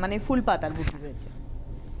রয়েছে, মানে ফুল পাতার বুটি রয়েছে।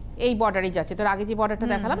 এই বর্ডারেই যাচ্ছে, তোর আগে যে বর্ডারটা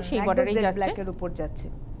দেখালাম সেই বর্ডারেই যাচ্ছে, ব্ল্যাকের উপর যাচ্ছে,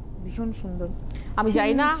 ভীষণ সুন্দর। আমি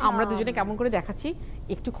জানি না আমরা দুজনে কেমন করে দেখাচ্ছি,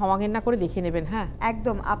 একটু ক্ষমা ঘেন্না করে দেখে নেবেন। হ্যাঁ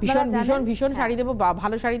একদম, ভীষণ ভীষণ ভীষণ শাড়ি দেবো,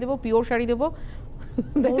 ভালো শাড়ি দেবো, পিওর শাড়ি দেবো।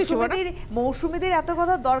 মৌসুমীদের এত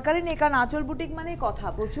কথা দরকারই নেই, কারণ আঁচল বুটিক মানে কথা,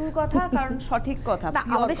 প্রচুর কথা, কারণ সঠিক কথা।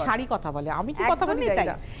 আমাদের শাড়ি কথা বলে, আমি কি কথা বলি তাই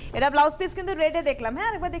না। এটা ব্লাউজ পিস কিন্তু রেডে দেখলাম। হ্যাঁ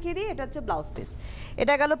একবার দেখিয়ে দিই, এটা হচ্ছে ব্লাউজ পিস।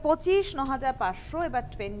 এটা গেল 25 9500, এবার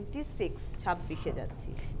 26 যাচ্ছি।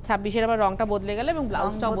 26-এর আবার রংটা বদলে গেল এবং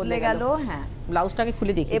ব্লাউজটাও বদলে গেল। হ্যাঁ ব্লাউজটাকে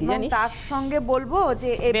খুলে দেখিয়ে দিই, জানিস। তার সঙ্গে বলবো যে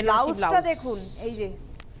এই ব্লাউজটা দেখুন, এই যে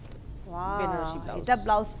বেনারসি ব্লাউজ, এটা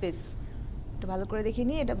ব্লাউজ পিস, একটু ভালো করে দেখিয়ে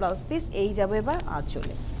নিই। এটা ব্লাউজ পিস, এই যাবে এবার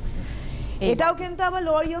আঁচলে। এটাও কিন্তু আবার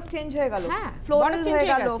লোয়ার ইয়র্ক চেঞ্জ হয়ে গেল, ফ্লোরাল হয়ে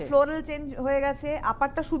গেল, ফ্লোরাল চেঞ্জ হয়ে গেছে।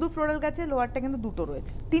 আপারটা শুধু ফ্লোরাল গেছে, লোয়ারটা কিন্তু দুটো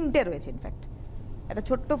রয়েছে, 3টে রয়েছে ইনফ্যাক্ট। একটা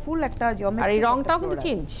ছোট্ট ফুল, একটা জিওমেট্রি, আর এই রংটাও কিন্তু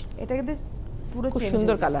চেঞ্জ, এটা কিন্তু পুরো খুব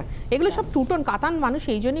সুন্দর কালার। এগুলো সব টু টোন, কাতান মানুষ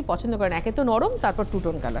এই জন্যই পছন্দ করেন, একে তো নরম, তারপর টু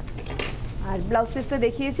টোন কালার। আর ব্লাউজ পিসটা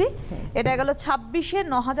দেখিয়েছি, এটা গেল 26-এ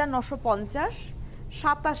 9950,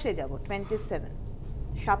 27-এ যাব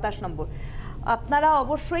 27 নম্বর। আপনারা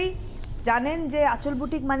অবশ্যই জানেন যে আঁচল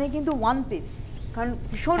বুটিক মানে কিন্তু ওয়ান পিস, কারণ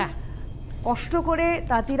ভীষণ কষ্ট করে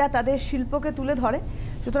তাঁতিরা তাদের শিল্পকে তুলে ধরে,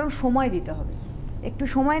 সুতরাং সময় দিতে হবে, একটু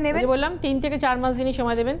সময় নেবেন। বললাম 3 থেকে 4 মাস যিনি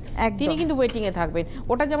সময় দেবেন তিনি কিন্তু ওয়েটিং এ থাকবেন।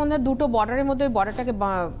 ওটা যেমন দুটো বর্ডারের মধ্যে, বর্ডারটাকে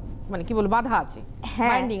মানে কি বলবো বাঁধা আছে,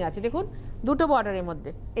 বাইন্ডিং আছে, দেখুন দুটো বর্ডারের মধ্যে,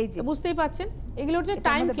 এই যে বুঝতেই পাচ্ছেন এগুলো হচ্ছে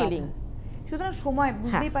টাইম কিলিং, সুতরাং সময়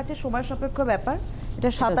বুঝতেই পারছে, সময় সাপেক্ষ ব্যাপার। এটা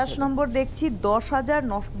 27 নম্বর দেখছি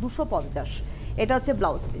 10,250, এটা হচ্ছে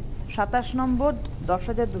ব্লাউজ পিস। 27 নম্বর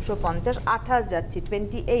 10,250, 28 যাচ্ছি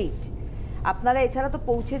 28। আপনারা এছাড়া তো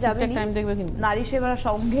পৌঁছে যাবেন নারী সেবার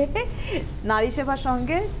সঙ্গে, নারী সেবার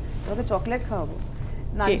সঙ্গে তোকে চকলেট খাওয়াবো,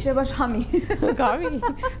 নারী সেবা স্বামী খাবি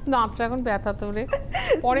নাচটা এখন ব্যথা তোরে,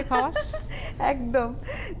 পরে খাওয়াস। একদম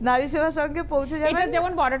নারী সেবার সঙ্গে পৌঁছে যাবেন। এটা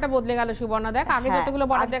যেমন বর্ডারটা বদলে গেল সুবর্ণা, দেখ আগে যতগুলো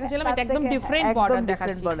বর্ডার দেখাছিলাম এটা একদম ডিফারেন্ট বর্ডার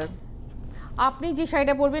দেখাচ্ছি। আপনি যে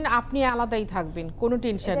শাড়িটা পরবেন আপনি আলাদাই থাকবেন, কোনো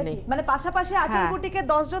টেনশন নেই, মানে পাশাপাশি আঁচল বুটিকে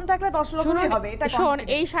 10 জন থাকলে 10 রকমই হবে। এটা শোন,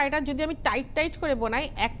 এই শাড়িটা যদি আমি টাইট টাইট করে বানাই,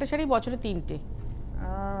 একটা শাড়ি বছরে 3টে,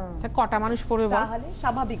 কটা মানুষ পরবে তাহলে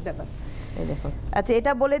স্বাভাবিক ব্যাপার। এই দেখো, আচ্ছা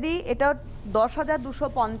এটা বলে দিই, এটা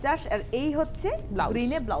 10,250, আর এই হচ্ছে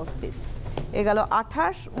গ্রিনে ব্লাউজ পিস। এ গেল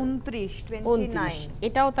 28, 29, 29।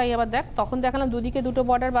 এটাও তাই, আবার দেখ তখন দেখালাম দুদিকে দুটো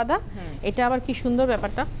বর্ডার বাঁধা, এটা আবার কি সুন্দর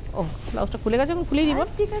ব্যাপারটা। ও ব্লাউজটা খুলে গেছে, এখন খুলেই দিব।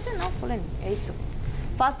 ঠিক আছে, না খুলে নি, এই তো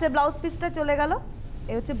ফার্স্টে ব্লাউজ পিসটা চলে গেল,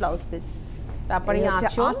 এই হচ্ছে ব্লাউজ পিস। তারপরে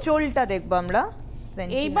আঁচলটা দেখবো আমরা।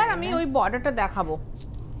 এইবার আমি ওই বর্ডারটা দেখাবো,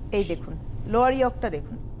 এই দেখুন লোয়ার ইয়র্কটা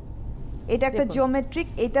দেখুন, এটা একটা জিওমেট্রিক,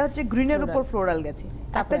 এটা হচ্ছে গ্রিনের উপর ফ্লোরাল গেছে,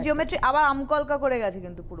 একটা জিওমেট্রি আবার আমকলকা করে গেছে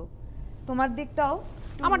কিন্তু পুরো। তোমার দিকটাও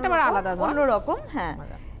আমারটা আবার আলাদা অন্যরকম। হ্যাঁ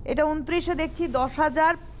এটা 29-এ দেখছি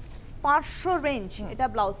 10,500 রেঞ্জ, এটা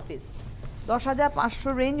ব্লাউজ পিস 10,500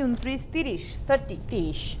 রেঞ্জ, 29, 30,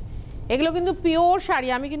 30। এগুলো কিন্তু পিওর শাড়ি,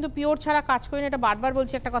 আমি কিন্তু পিওর ছাড়া কাজ করি না, এটা বারবার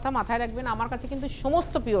বলছি, একটা কথা মাথায় রাখবেন, আমার কাছে কিন্তু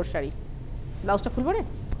সমস্ত পিওর শাড়ি। ব্লাউজটা খুলবো রে,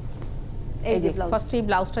 এই যে ফার্স্ট এই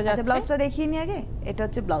ব্লাউজটা যাচ্ছে, ব্লাউজটা দেখিয়ে নি আগে। এটা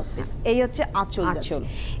হচ্ছে ব্লাউজ পিস, এই হচ্ছে আঁচল।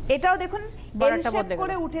 এটাও দেখুন বর্ডারটা বদলে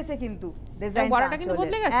করে উঠেছে, কিন্তু ডিজাইনটা বর্ডারটা কিন্তু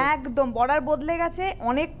বদলে গেছে, একদম বর্ডার বদলে গেছে,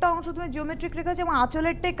 অনেকটা অংশ তুমি জিওমেট্রিক রেখেছো এবং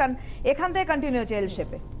আঁচলেরটাই এখান থেকে কন্টিনিউ হচ্ছে এল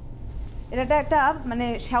শেপে। এটা একটা মানে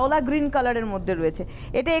শ্যাওলা গ্রিন কালারের মধ্যে রয়েছে।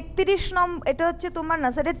 এটা 31 নম্বর, এটা হচ্ছে তোমার না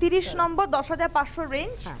সেটা 30 নম্বর, 10,500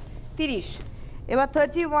 রেঞ্জ, 30। এবার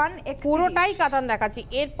 31, পুরোটাই কাতান দেখাচ্ছি।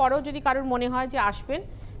 এরপরেও যদি কারোর মনে হয় যে আসবেন,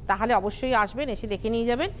 তাহলে অবশ্যই আসবেন, এসে দেখে নিয়ে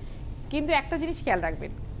যাবেন। কিন্তু একটা জিনিস খেয়াল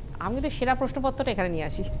রাখবেন, আমি কিন্তু সেরা প্রশ্নপত্রটা এখানে নিয়ে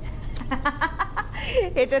আসি।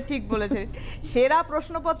 এটা ঠিক বলেছে, সেরা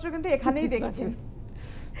প্রশ্নপত্র কিন্তু এখানেই দেখছেন।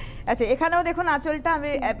 আচ্ছা এখানেও দেখুন আঁচলটা আমি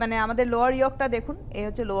মানে আমাদের লোয়ার ইয়কটা দেখুন, এই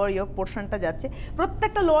হচ্ছে লোয়ার ইয়ক পোরশনটা যাচ্ছে।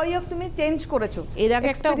 প্রত্যেকটা লোয়ার ইয়ক তুমি চেঞ্জ করেছো। এর আগে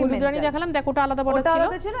একটা হলুদ রানী দেখালাম, দেখো ওটা আলাদা বর্ডার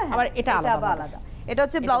ছিল, আবার এটা আলাদা। এটা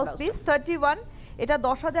হচ্ছে ব্লাউজ পিস 31, এটা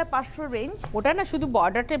 10,500 রেঞ্জ। ওটা না শুধু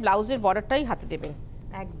বর্ডারটা, ব্লাউজের বর্ডারটাই হাতে দেবেন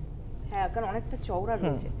একদম, হ্যাঁ কারণ অনেকটা চওড়া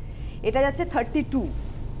রয়েছে। এটা যাচ্ছে 32,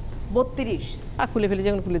 32। খুলে ফেলে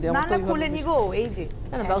যেমন খুলে দেওয়া, না না খুলে নি গো, এই যে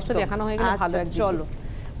না ব্লাউজটা দেখানো হয়ে গেলে ভালো। একদম চলো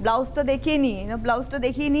ব্লাউজটা দেখিয়ে নি, না ব্লাউজটা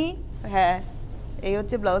দেখিয়ে নি। হ্যাঁ এই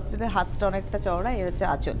হচ্ছে ব্লাউজ পিসের হাতটা অনেকটা চওড়া, এই হচ্ছে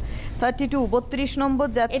আঁচল 32, 32 নম্বর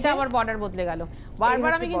যাচ্ছে। এটা আবার বর্ডার বদলে গেল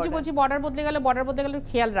বারবার, আমি কিন্তু বলছি বর্ডার বদলে গেল, বর্ডার বদলে গেল,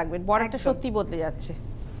 খেয়াল রাখবেন বর্ডারটা সত্যি বদলে যাচ্ছে।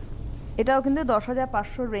 এটাও কিন্তু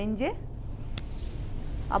 10,500 রেঞ্জে।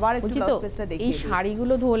 আবার একটু ব্লাউজ পিসটা দেখিয়ে এই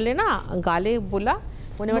শাড়িগুলো ধরলে না গালে বলা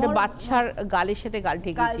মনে মানে বাচ্চার গালের সাথে গাল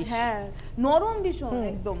ঠেকিয়েছিস। হ্যাঁ নরম ভীষণ,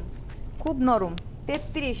 একদম খুব নরম।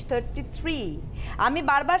 33, 33। আমি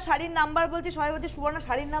বারবার শাড়ির নাম্বার বলছি, সবাই বলছে সুবর্ণা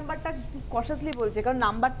শাড়ির নাম্বারটা কনশাসলি বলছে, কারণ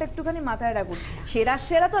নাম্বারটা একটুখানি মাথায় রাখুন।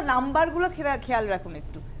 সেরা তো নাম্বারগুলো খেয়াল রাখুন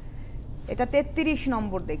একটু। এটা 33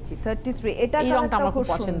 নম্বর দেখছি, 33। এটা এই রংটা আমার খুব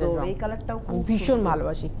পছন্দের, এই কালারটাও খুব ভীষণ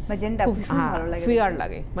ভালোবাসি, ম্যাজেন্টা ভীষণ ভালো লাগে, ফেয়ার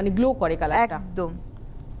লাগে, মানে গ্লো করে কালারটা একদম।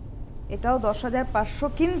 এটাও 10,500।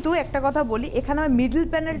 কিন্তু একটা কথা বলি, এখানে আমার মিডল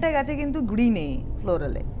প্যানেলটা গেছে কিন্তু গ্রিনে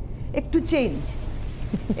ফ্লোরালে, একটু চেঞ্জ।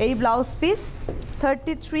 এই ব্লাউজ পিস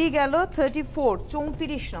 33 গেল, 34,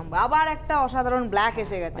 34 নম্বর। আবার একটা অসাধারণ ব্ল্যাক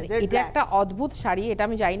এসে গেছে। এটা একটা অদ্ভুত শাড়ি, এটা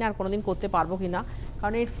আমি জানি না আর কোনোদিন করতে পারবো কিনা,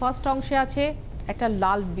 কারণ এর ফার্স্ট অংশে আছে একটা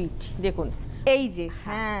লাল বিট, দেখুন এই যে,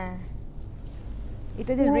 হ্যাঁ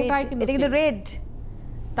এটা যে রেড, এটা কিন্তু রেড,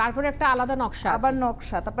 তারপরে একটা আলাদা নকশা, আবার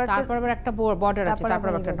নকশা, তারপর আবার একটা বর্ডার আছে, তারপর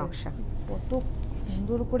একটা নকশা। কত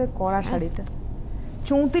সুন্দর করে করা শাড়িটা।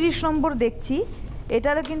 34 নম্বর দেখছি,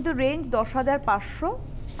 এটারও কিন্তু রেঞ্জ 10,500,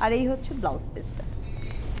 আর এই হচ্ছে ব্লাউজ পিসটা।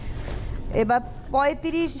 এবার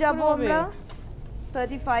 35 যাব আমরা,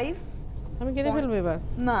 35। আমি কেটে ফেলবো এবার,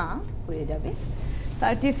 না হয়ে যাবে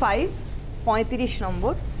 35, 35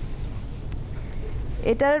 নম্বর।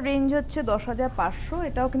 এটার রেঞ্জ হচ্ছে 10,500।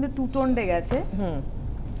 এটাও কিন্তু টু টোনডে গেছে,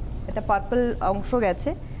 এটা পার্পল অংশ গেছে।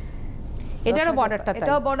 এটারও বর্ডারটা,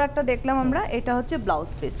 এটাও বর্ডারটা দেখলাম আমরা। এটা হচ্ছে ব্লাউজ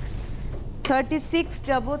পিস 36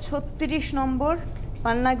 যাব, 36 নম্বর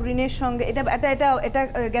পান্না গ্রিনের সঙ্গে। এটা এটা এটা এটা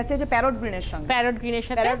গেছে যে প্যারট গ্রিনের সঙ্গে, প্যারট গ্রিনের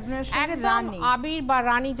সাথে একদম আবির বা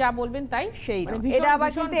রানী যা বলবেন তাই সেই। এটা আবার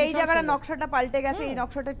কিন্তু এই জায়গাটা নকশাটা পাল্টে গেছে, এই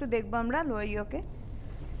নকশাটা একটু দেখবো আমরা লোয়োকে।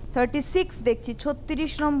 36 দেখছি,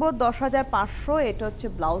 36 নম্বর 10,500। এটা হচ্ছে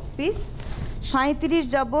ব্লাউজ পিস। 37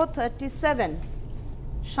 যাব, 37,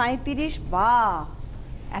 37। বাহ,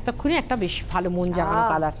 এতক্ষণে একটা বেশ ভালো মন জাগানো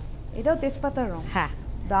কালার। এটাও তেজপাতার রং, হ্যাঁ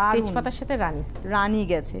তেজপাতার সাথে রানী, রানী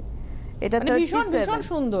গেছে। এটা ভীষণ ভীষণ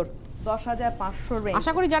সুন্দর, 10,500 রেঞ্জ।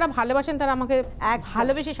 আশা করি যারা ভালোবাসেন তারা আমাকে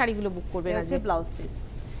ভালোবেসে শাড়িগুলো বুক করবেন। আছে ব্লাউজ পিস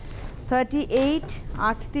 38,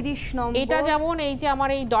 38 নম্বর। এটা যেমন এই যে আমার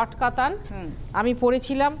এই ডট কাতান আমি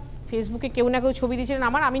পরেছিলাম, ফেসবুকে কেউ না কেউ ছবি দিয়েছিলেন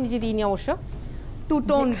আমার, আমি নিজে দিইনি অবশ্য। টু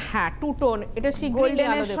টোন, হ্যাঁ টু টোন। এটা সি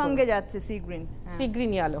গোল্ডেনের সঙ্গে যাচ্ছে, sea green, sea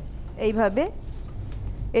green yellow এইভাবে।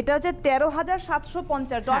 এটা হচ্ছে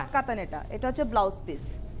 13,750 ডট কাতান। এটা হচ্ছে ব্লাউজ পিস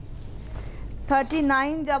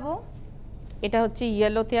 39 যাব। এটা হচ্ছে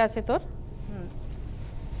ইয়েলোতে আছে তোর,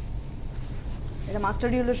 এটা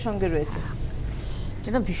মাস্টার্ড ইয়েলোর সঙ্গে রয়েছে।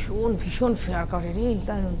 এটা ভীষণ ভীষণ ফেয়ার করে রে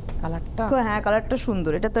কালারটা। হ্যাঁ কালারটা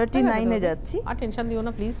সুন্দর। এটা 39 এ যাচ্ছি। আর টেনশন দিও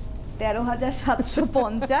না প্লিজ।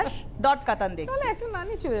 13,750 ডট কাতান দেখছি। তাহলে একটা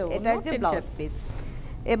নানি চলে যাবো। এটা হচ্ছে ব্লাউজ পিস।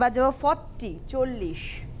 এবার যাব 40, 40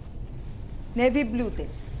 নেভি ব্লুতে।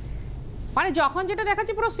 মানে যখন যেটা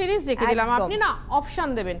দেখাচ্ছি পুরো সিরিজ দেখে দিলাম, আপনি না অপশন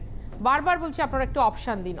দেবেন। বারবার বলছি আপনারা একটু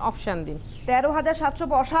অপশন দিন, অপশন দিন।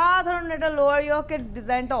 13,700 অসাধারণ। এটা লোয়ার ইয়কের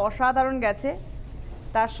ডিজাইনটা অসাধারণ গেছে,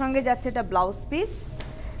 তার সঙ্গে যাচ্ছে এটা ব্লাউজ পিস।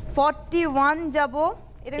 41 যাব।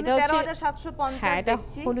 এটা 13,750 হ্যাঁ, এটা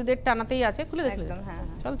হলুদের টানাতেই আছে। খুলে দেখুন। হ্যাঁ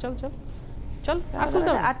চল চল চল চল, আর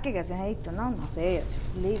খুলতে আটকে গেছে। হ্যাঁ এই তো না না হয়ে গেছে,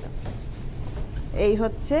 খুলেই দাও। এই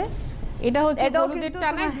হচ্ছে, এটা হচ্ছে হলুদের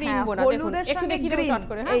টানা গ্রিন বোনা। দেখুন একটু দেখিয়ে দাও শর্ট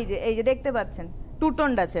করে। হ্যাঁ এই যে দেখতে পাচ্ছেন টু টোন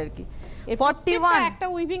আছে আর কি। 41 একটা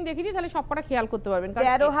উইভিং দেখিয়ে দিই, তাহলে সবকটা খেয়াল করতে পারবেন।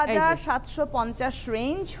 13,750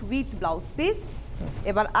 রেঞ্জ উইথ ব্লাউজ পিস।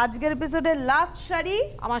 এবার আজকের এপিসোডের লাস্ট শাড়ি,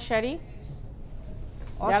 আমার শাড়ি।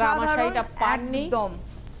 যারা আমার শাড়িটা পাননি, একদম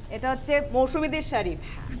এটা হচ্ছে মৌসুমীদের শাড়ি,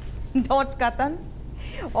 ডট কাতান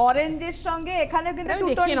অরেঞ্জের সঙ্গে। এখানে কিন্তু টু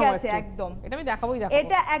টোন গেছে একদম। এটা আমি দেখাবোই।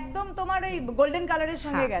 এটা একদম তোমার ওই গোল্ডেন কালারের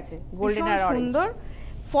সঙ্গে গেছে, গোল্ডেন আর অরেঞ্জ। সুন্দর।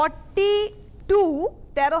 42,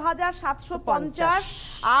 13,750।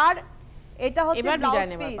 আর এটা হচ্ছে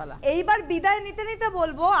ব্লাউজ পিস। এইবার বিদায় নিতে নিতে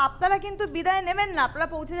বলবো, আপনারা কিন্তু বিদায় নেবেন না, আপনারা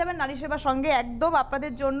পৌঁছে যাবেন নারী সেবার সঙ্গে। একদম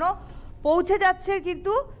আপনাদের জন্য পৌঁছে যাচ্ছে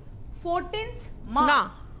কিন্তু 14th মার্চ। না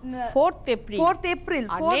 4th April 4th April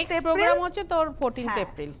programme হচ্ছে তোর 14th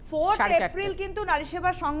এপ্রিল 4th এপ্রিল কিন্তু নারী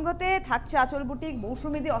সেবার সঙ্গতে থাকছে আঁচল বুটিক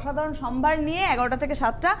মৌসুমীদি অসাধারণ সম্ভার নিয়ে 11টা থেকে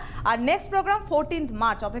 7টা। আর নেক্সট প্রোগ্রাম 14th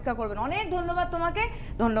মার্চ, অপেক্ষা করবেন। অনেক ধন্যবাদ তোমাকে,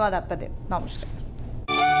 ধন্যবাদ আপনাদের, নমস্কার।